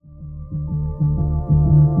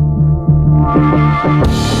Chapter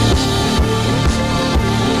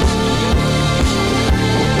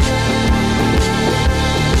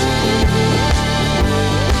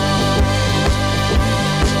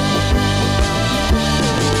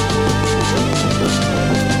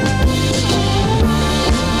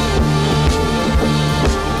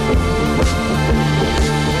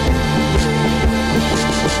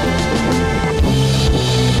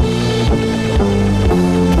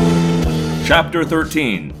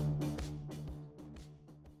 13.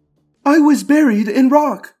 I was buried in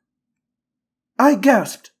rock. I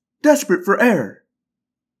gasped, desperate for air.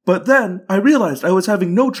 But then I realized I was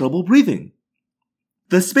having no trouble breathing.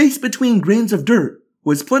 The space between grains of dirt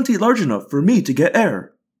was plenty large enough for me to get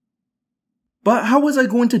air. But how was I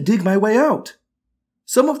going to dig my way out?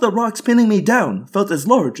 Some of the rocks pinning me down felt as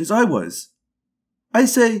large as I was. I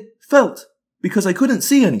say felt because I couldn't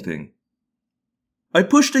see anything. I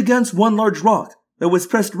pushed against one large rock that was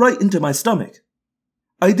pressed right into my stomach.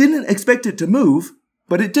 I didn't expect it to move,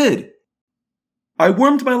 but it did. I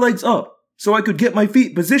warmed my legs up so I could get my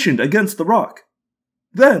feet positioned against the rock.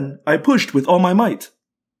 Then I pushed with all my might.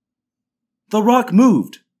 The rock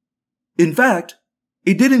moved. In fact,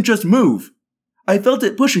 it didn't just move. I felt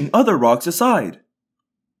it pushing other rocks aside.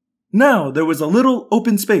 Now there was a little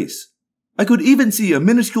open space. I could even see a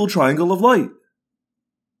minuscule triangle of light.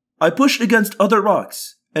 I pushed against other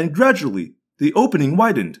rocks, and gradually, the opening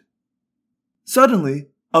widened. Suddenly,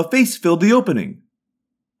 a face filled the opening.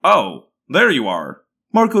 "Oh, there you are,"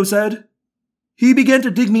 Marco said. He began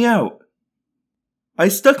to dig me out. I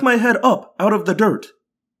stuck my head up out of the dirt,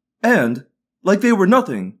 and, like they were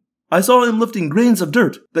nothing, I saw him lifting grains of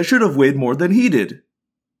dirt that should have weighed more than he did.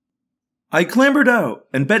 I clambered out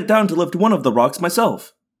and bent down to lift one of the rocks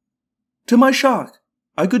myself. To my shock,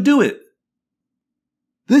 I could do it.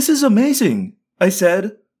 "This is amazing," I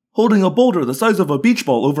said, holding a boulder the size of a beach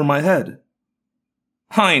ball over my head.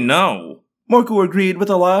 "I know," Marco agreed with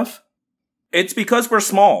a laugh. "It's because we're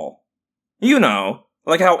small. You know,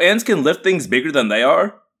 like how ants can lift things bigger than they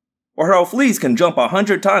are, or how fleas can jump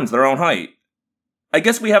 100 times their own height. I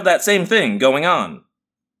guess we have that same thing going on."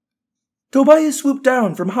 Tobias swooped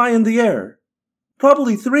down from high in the air,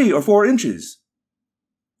 probably 3 or 4 inches.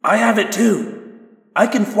 "I have it too. I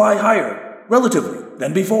can fly higher, relatively,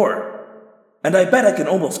 than before. And I bet I can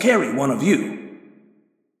almost carry one of you."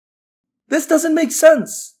 "This doesn't make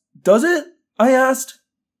sense, does it?" I asked.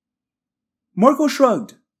 Marco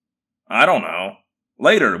shrugged. "I don't know.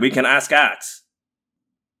 Later we can ask Axe."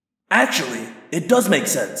 "Actually, it does make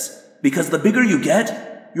sense, because the bigger you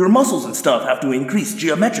get, your muscles and stuff have to increase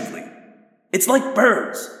geometrically. It's like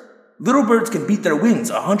birds. Little birds can beat their wings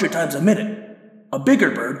 100 times a minute. A bigger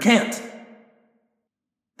bird can't."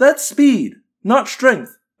 "That's speed, not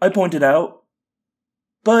strength," I pointed out.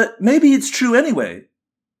 "But maybe it's true anyway.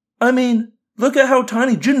 I mean, look at how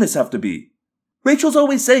tiny gymnasts have to be. Rachel's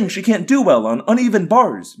always saying she can't do well on uneven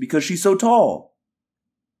bars because she's so tall."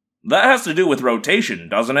 "That has to do with rotation,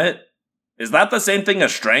 doesn't it? Is that the same thing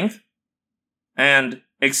as strength? And,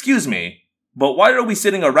 excuse me, but why are we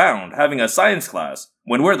sitting around having a science class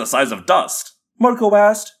when we're the size of dust?" Marco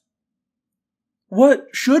asked. "What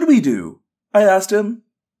should we do?" I asked him.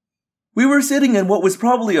 We were sitting in what was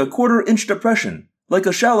probably a 1/4-inch depression, like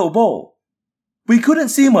a shallow bowl. We couldn't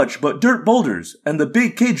see much but dirt boulders and the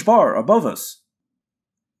big cage bar above us.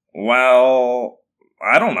 "Well,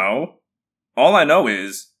 I don't know. All I know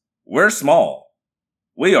is, we're small.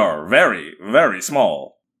 We are very, very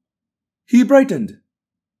small." He brightened.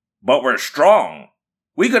 "But we're strong.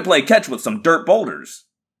 We could play catch with some dirt boulders."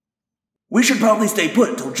 "We should probably stay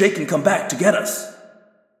put till Jake can come back to get us."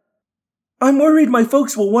 "I'm worried my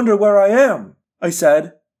folks will wonder where I am," I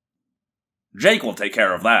said. "Jake will take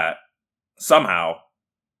care of that. Somehow.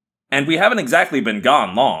 And we haven't exactly been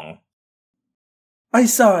gone long." I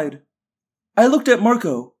sighed. I looked at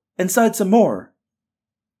Marco and sighed some more.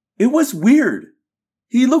 It was weird.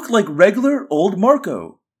 He looked like regular old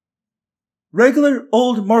Marco. Regular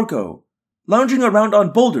old Marco, lounging around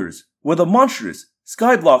on boulders with a monstrous,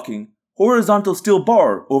 sky-blocking, horizontal steel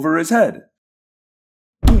bar over his head.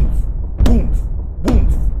 Boom, boom, boom.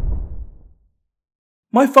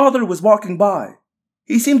 My father was walking by.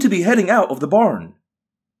 He seemed to be heading out of the barn.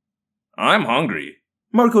 "I'm hungry,"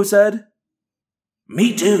 Marco said.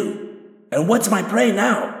 "Me too. And what's my prey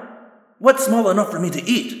now? What's small enough for me to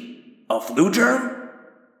eat? A flu germ?"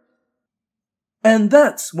 And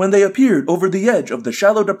that's when they appeared over the edge of the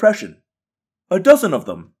shallow depression. 12 of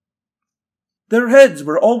them. Their heads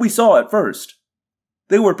were all we saw at first.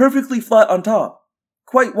 They were perfectly flat on top,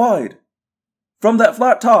 quite wide. From that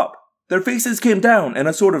flat top, their faces came down in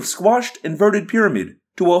a sort of squashed, inverted pyramid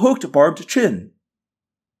to a hooked, barbed chin.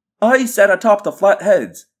 Eyes sat atop the flat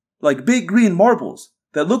heads, like big green marbles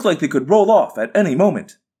that looked like they could roll off at any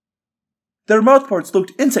moment. Their mouthparts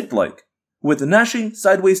looked insect-like, with gnashing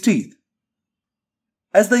sideways teeth.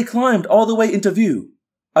 As they climbed all the way into view,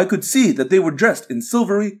 I could see that they were dressed in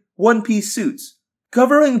silvery, one-piece suits,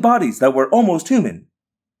 covering bodies that were almost human,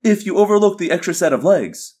 if you overlook the extra set of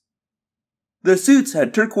legs. The suits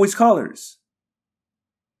had turquoise collars.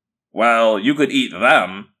 Well, you could eat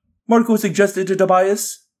them, Marco suggested to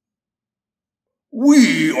Tobias.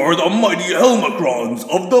 We are the mighty Helmacrons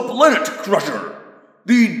of the Planet Crusher,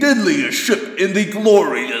 the deadliest ship in the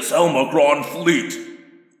glorious Helmacron fleet,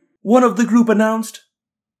 one of the group announced.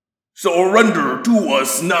 Surrender to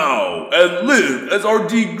us now and live as our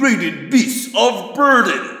degraded beasts of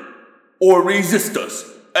burden, or resist us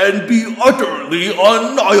and be utterly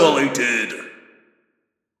annihilated.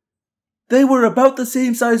 They were about the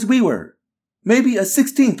same size we were, maybe a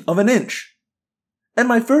 1/16 of an inch, and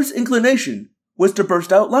my first inclination was to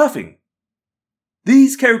burst out laughing.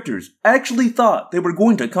 These characters actually thought they were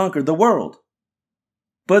going to conquer the world.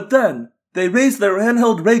 But then they raised their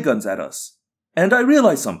handheld ray guns at us, and I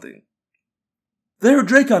realized something. Their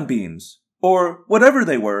Dracon beams, or whatever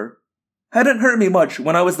they were, hadn't hurt me much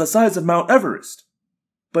when I was the size of Mount Everest.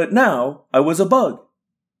 But now I was a bug.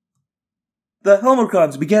 The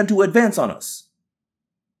Helmacrons began to advance on us.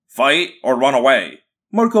 Fight or run away,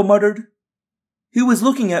 Marco muttered. He was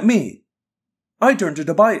looking at me. I turned to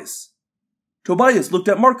Tobias. Tobias looked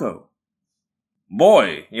at Marco.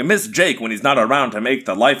 Boy, you miss Jake when he's not around to make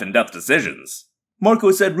the life and death decisions,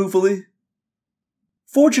 Marco said ruefully.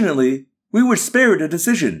 Fortunately, we were spared a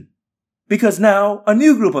decision, because now a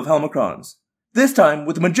new group of Helmacrons, this time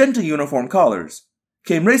with magenta uniform collars,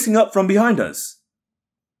 came racing up from behind us.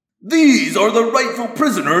 These are the rightful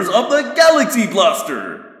prisoners of the Galaxy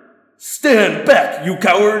Blaster! Stand back, you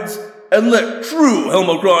cowards, and let true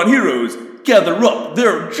Helmacron heroes gather up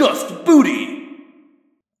their just booty!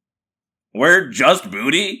 We're just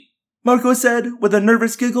booty? Marco said with a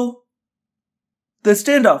nervous giggle. The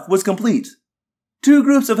standoff was complete. 2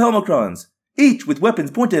 groups of Helmacrons, each with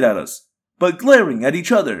weapons pointed at us, but glaring at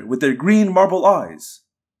each other with their green marble eyes.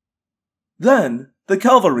 Then the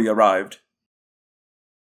cavalry arrived.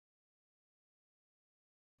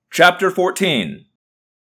 Chapter 14.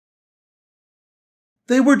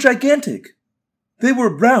 They were gigantic. They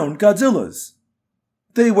were brown Godzillas.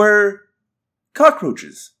 They were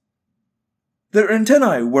cockroaches. Their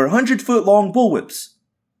antennae were 100-foot-long bullwhips.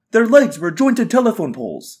 Their legs were jointed telephone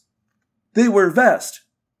poles. They were vast,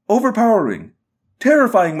 overpowering,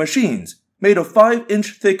 terrifying machines made of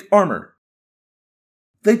 5-inch thick armor.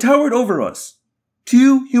 They towered over us,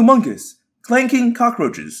 2 humongous, clanking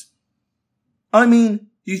cockroaches. I mean,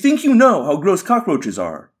 you think you know how gross cockroaches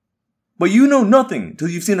are, but you know nothing till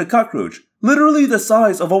you've seen a cockroach literally the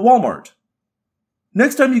size of a Walmart.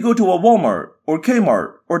 Next time you go to a Walmart, or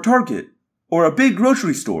Kmart, or Target, or a big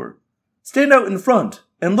grocery store, stand out in front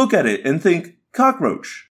and look at it and think,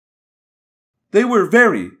 cockroach. They were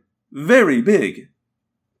very, very big.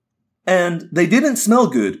 And they didn't smell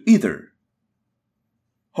good either.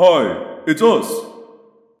 Hi, it's us,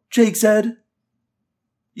 Jake said.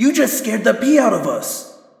 You just scared the pee out of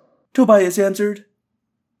us, Tobias answered.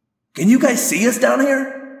 Can you guys see us down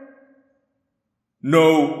here?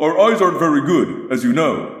 No, our eyes aren't very good, as you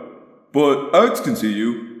know. But Axe can see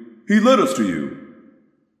you. He led us to you.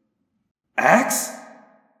 Axe?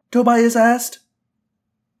 Tobias asked.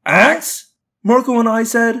 Axe? Marco and I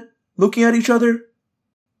said, looking at each other.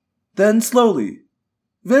 Then slowly,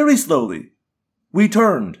 very slowly, we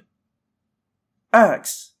turned.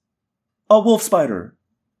 Axe. A wolf spider.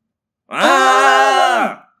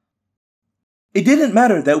 Ah! It didn't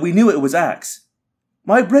matter that we knew it was Axe.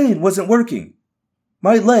 My brain wasn't working.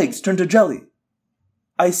 My legs turned to jelly.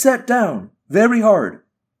 I sat down, very hard,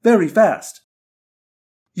 very fast.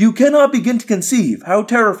 You cannot begin to conceive how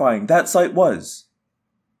terrifying that sight was.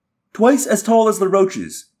 Twice as tall as the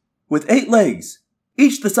roaches, with 8 legs,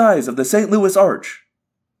 each the size of the St. Louis Arch.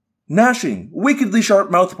 Gnashing, wickedly sharp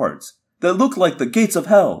mouthparts that looked like the gates of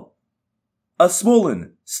hell. A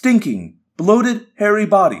swollen, stinking, bloated, hairy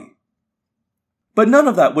body. But none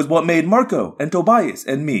of that was what made Marco and Tobias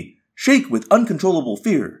and me shake with uncontrollable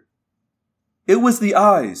fear. It was the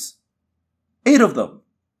eyes. 8 of them.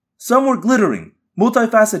 Some were glittering,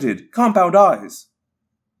 multifaceted, compound eyes.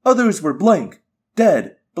 Others were blank,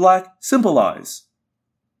 dead, black, simple eyes.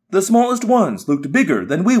 The smallest ones looked bigger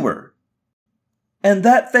than we were. And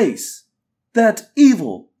that face, that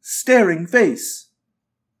evil, staring face.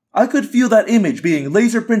 I could feel that image being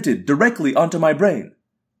laser printed directly onto my brain.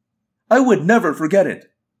 I would never forget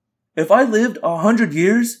it. If I lived 100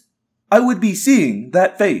 years, I would be seeing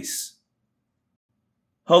that face.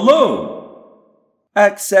 Hello,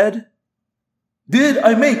 Axe said. Did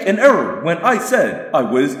I make an error when I said I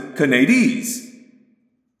was Canadies?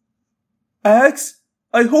 Axe,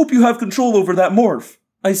 I hope you have control over that morph,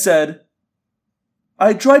 I said.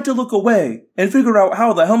 I tried to look away and figure out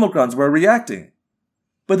how the Helmicrons were reacting,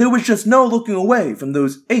 but there was just no looking away from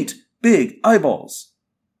those 8 big eyeballs.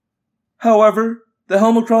 However, the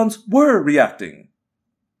Helmicrons were reacting.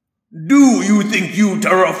 Do you think you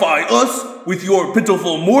terrify us with your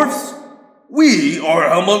pitiful morphs? We are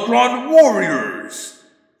Helmicron warriors!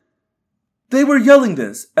 They were yelling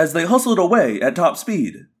this as they hustled away at top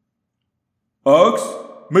speed. Axe,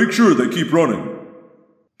 make sure they keep running,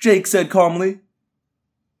 Jake said calmly.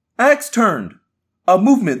 Axe turned, a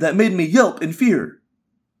movement that made me yelp in fear.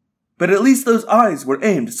 But at least those eyes were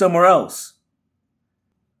aimed somewhere else.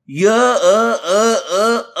 Yuck.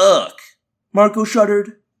 Marco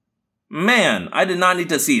shuddered. Man, I did not need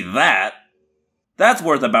to see that. That's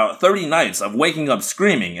worth about 30 nights of waking up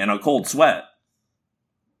screaming in a cold sweat.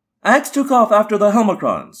 Axe took off after the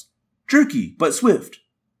Helmicrons, jerky but swift,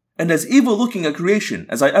 and as evil-looking a creation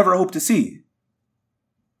as I ever hoped to see.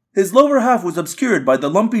 His lower half was obscured by the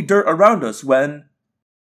lumpy dirt around us when...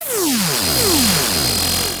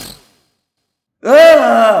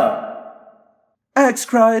 Ah! Axe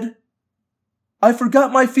cried. I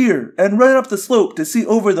forgot my fear and ran up the slope to see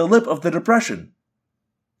over the lip of the depression.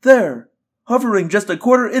 There, hovering just a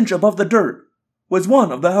quarter inch above the dirt, was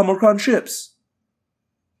one of the Helmicron ships.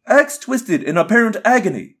 Axe twisted in apparent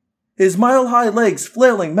agony, his mile-high legs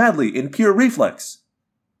flailing madly in pure reflex.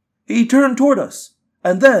 He turned toward us,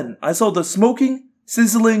 and then I saw the smoking,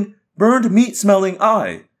 sizzling, burned meat-smelling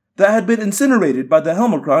eye that had been incinerated by the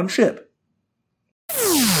Helmicron ship.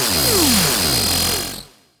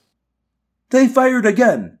 They fired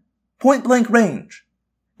again, point-blank range,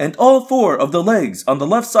 and all 4 of the legs on the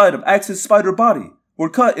left side of Axe's spider body were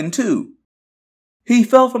cut in 2. He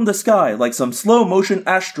fell from the sky like some slow-motion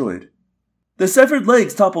asteroid. The severed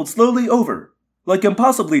legs toppled slowly over, like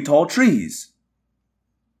impossibly tall trees.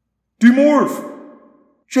 Demorph!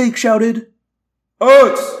 Jake shouted.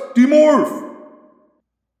 Axe, demorph!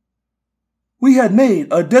 We had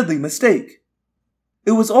made a deadly mistake.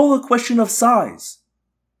 It was all a question of size.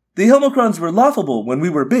 The Helmicrons were laughable when we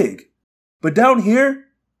were big, but down here,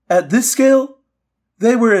 at this scale,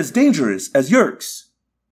 they were as dangerous as Yeerks.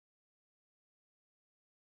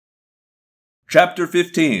 Chapter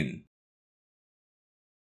 15.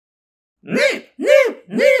 Nip, nip,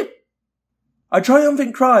 nip! A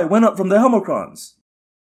triumphant cry went up from the Helmicrons.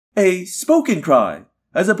 A spoken cry,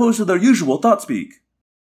 as opposed to their usual thought-speak.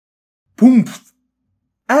 Poomph!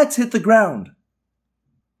 Axe hit the ground.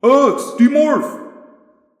 Axe, demorph!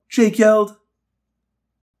 Jake yelled.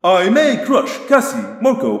 I may crush Cassie,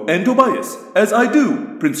 Marco, and Tobias, as I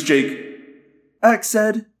do, Prince Jake, Axe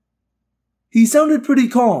said. He sounded pretty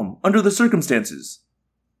calm under the circumstances.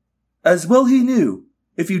 As well he knew,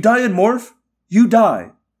 if you die in morph, you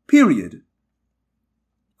die. Period.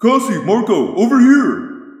 Cassie, Marco, over here!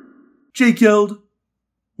 Jake yelled.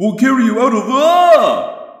 We'll carry you out of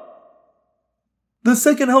The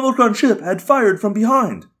second Helmicron ship had fired from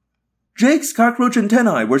behind. Jake's cockroach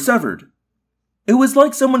antennae were severed. It was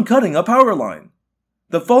like someone cutting a power line.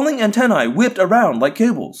 The falling antennae whipped around like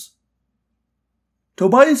cables.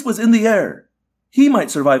 Tobias was in the air. He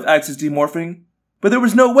might survive Axe's demorphing, but there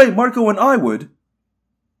was no way Marco and I would.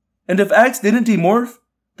 And if Axe didn't demorph,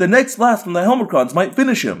 the next blast from the Helmicrons might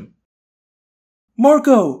finish him.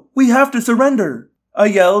 Marco, we have to surrender, I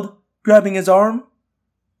yelled, grabbing his arm.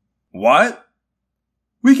 What?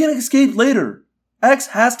 We can escape later. Axe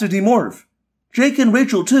has to demorph. Jake and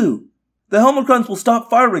Rachel too. The Helmicrons will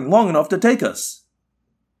stop firing long enough to take us.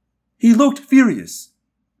 He looked furious,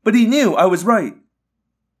 but he knew I was right.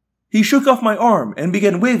 He shook off my arm and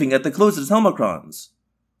began waving at the closest Helmicrons.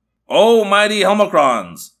 Oh, mighty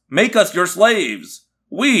Helmicrons, make us your slaves.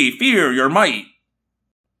 We fear your might.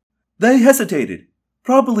 They hesitated,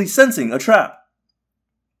 probably sensing a trap.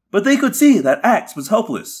 But they could see that Axe was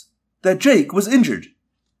helpless, that Jake was injured.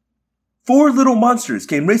 4 little monsters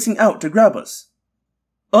came racing out to grab us.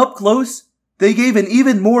 Up close, they gave an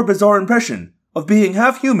even more bizarre impression of being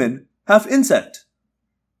half human, half insect.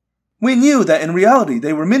 We knew that in reality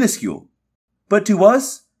they were minuscule, but to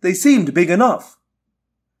us, they seemed big enough.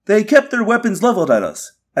 They kept their weapons leveled at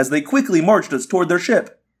us as they quickly marched us toward their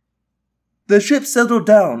ship. The ship settled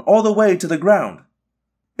down all the way to the ground.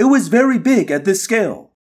 It was very big at this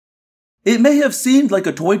scale. It may have seemed like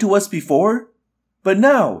a toy to us before, but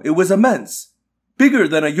now it was immense, bigger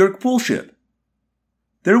than a Yeerk pool ship.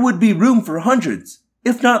 There would be room for hundreds,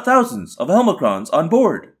 if not thousands, of Helmicrons on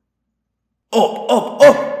board. Up, up,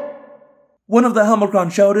 up! One of the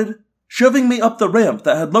Helmicron shouted, shoving me up the ramp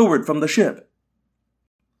that had lowered from the ship.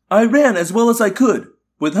 I ran as well as I could,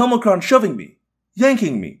 with Helmicron shoving me,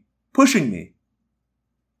 yanking me, pushing me.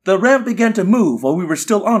 The ramp began to move while we were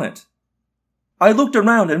still on it. I looked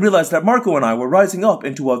around and realized that Marco and I were rising up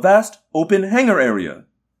into a vast, open hangar area.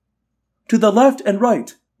 To the left and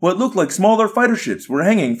right, what looked like smaller fighter ships were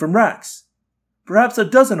hanging from racks, perhaps a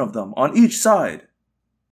dozen of them on each side.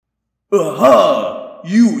 Aha!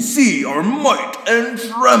 You see our might and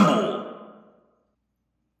tremble!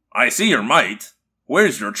 I see your might.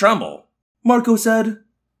 Where's your tremble? Marco said.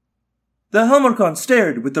 The Helmicron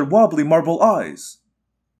stared with their wobbly marble eyes.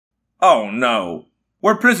 Oh no,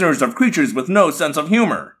 we're prisoners of creatures with no sense of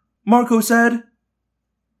humor, Marco said.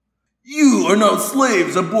 You are now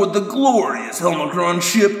slaves aboard the glorious Helmicron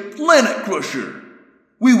ship Planet Crusher.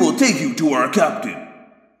 We will take you to our captain.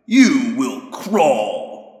 You will crawl.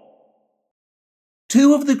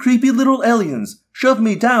 2 of the creepy little aliens shoved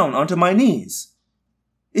me down onto my knees.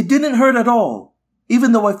 It didn't hurt at all,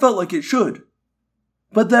 even though I felt like it should.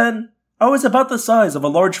 But then, I was about the size of a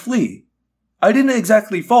large flea. I didn't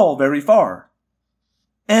exactly fall very far.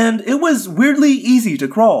 And it was weirdly easy to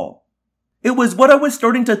crawl. It was what I was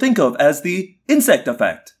starting to think of as the insect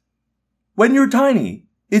effect. When you're tiny,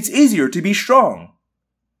 it's easier to be strong.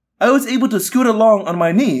 I was able to scoot along on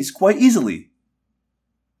my knees quite easily.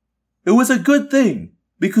 It was a good thing,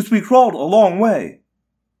 because we crawled a long way.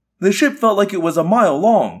 The ship felt like it was a mile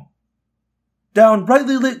long. Down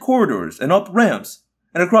brightly lit corridors and up ramps,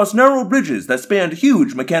 and across narrow bridges that spanned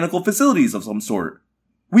huge mechanical facilities of some sort,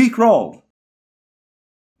 we crawled.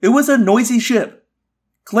 It was a noisy ship,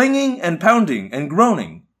 clanging and pounding and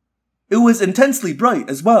groaning. It was intensely bright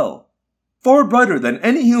as well, far brighter than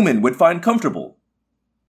any human would find comfortable.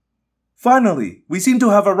 Finally, we seemed to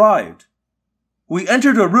have arrived. We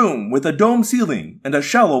entered a room with a dome ceiling and a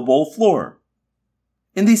shallow bowl floor.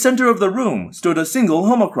 In the center of the room stood a single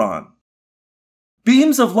Helmicron.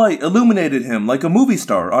 Beams of light illuminated him like a movie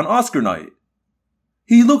star on Oscar night.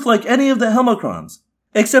 He looked like any of the Helmicrons,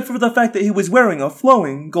 except for the fact that he was wearing a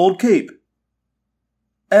flowing gold cape.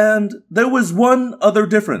 And there was one other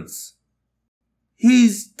difference.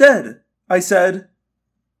 He's dead, I said.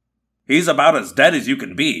 He's about as dead as you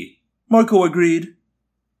can be, Marco agreed.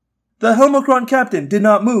 The Helmicron captain did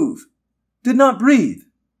not move, did not breathe.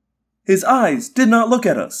 His eyes did not look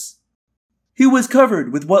at us. He was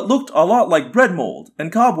covered with what looked a lot like bread mold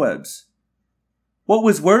and cobwebs. What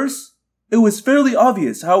was worse, it was fairly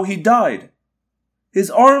obvious how he died. His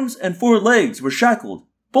arms and 4 legs were shackled,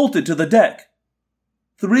 bolted to the deck.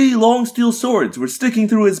 3 long steel swords were sticking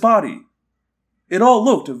through his body. It all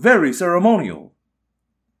looked very ceremonial.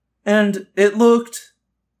 And it looked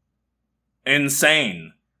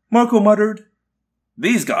insane, Marco muttered.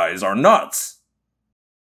 These guys are nuts.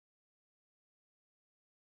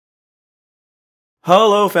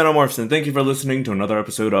 Hello, Phanomorphs, and thank you for listening to another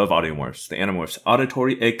episode of Audiomorphs, the Animorphs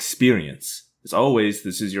auditory experience. As always,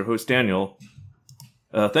 this is your host, Daniel.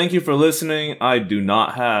 Thank you for listening. I do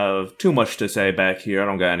not have too much to say back here. I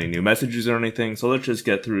don't got any new messages or anything, so let's just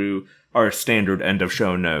get through our standard end of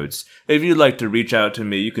show notes. If you'd like to reach out to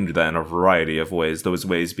me, you can do that in a variety of ways, those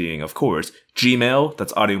ways being, of course, Gmail,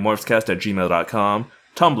 that's audiomorphscast@gmail.com,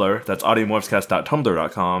 Tumblr, that's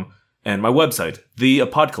audiomorphscast.tumblr.com, and my website,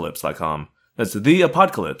 theapocalypse.com. That's The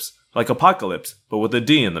Apocalypse, like apocalypse, but with a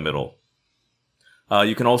D in the middle.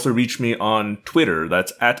 You can also reach me on Twitter,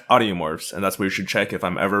 that's @Audiomorphs, and that's where you should check if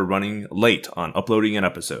I'm ever running late on uploading an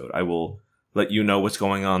episode. I will let you know what's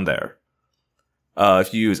going on there.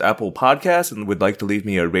 If you use Apple Podcasts and would like to leave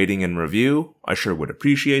me a rating and review, I sure would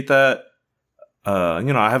appreciate that.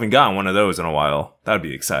 I haven't gotten one of those in a while. That'd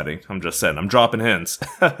be exciting. I'm just saying, I'm dropping hints.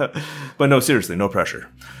 But no, seriously, no pressure.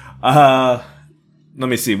 Let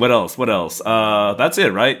me see, what else? That's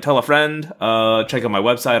it, right? Tell a friend, check out my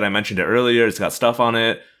website, I mentioned it earlier, it's got stuff on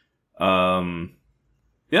it.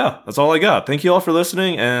 Yeah, that's all I got. Thank you all for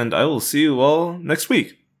listening, and I will see you all next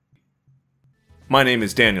week. My name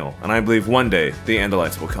is Daniel, and I believe one day the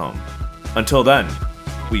Andalites will come. Until then,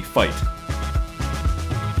 we fight.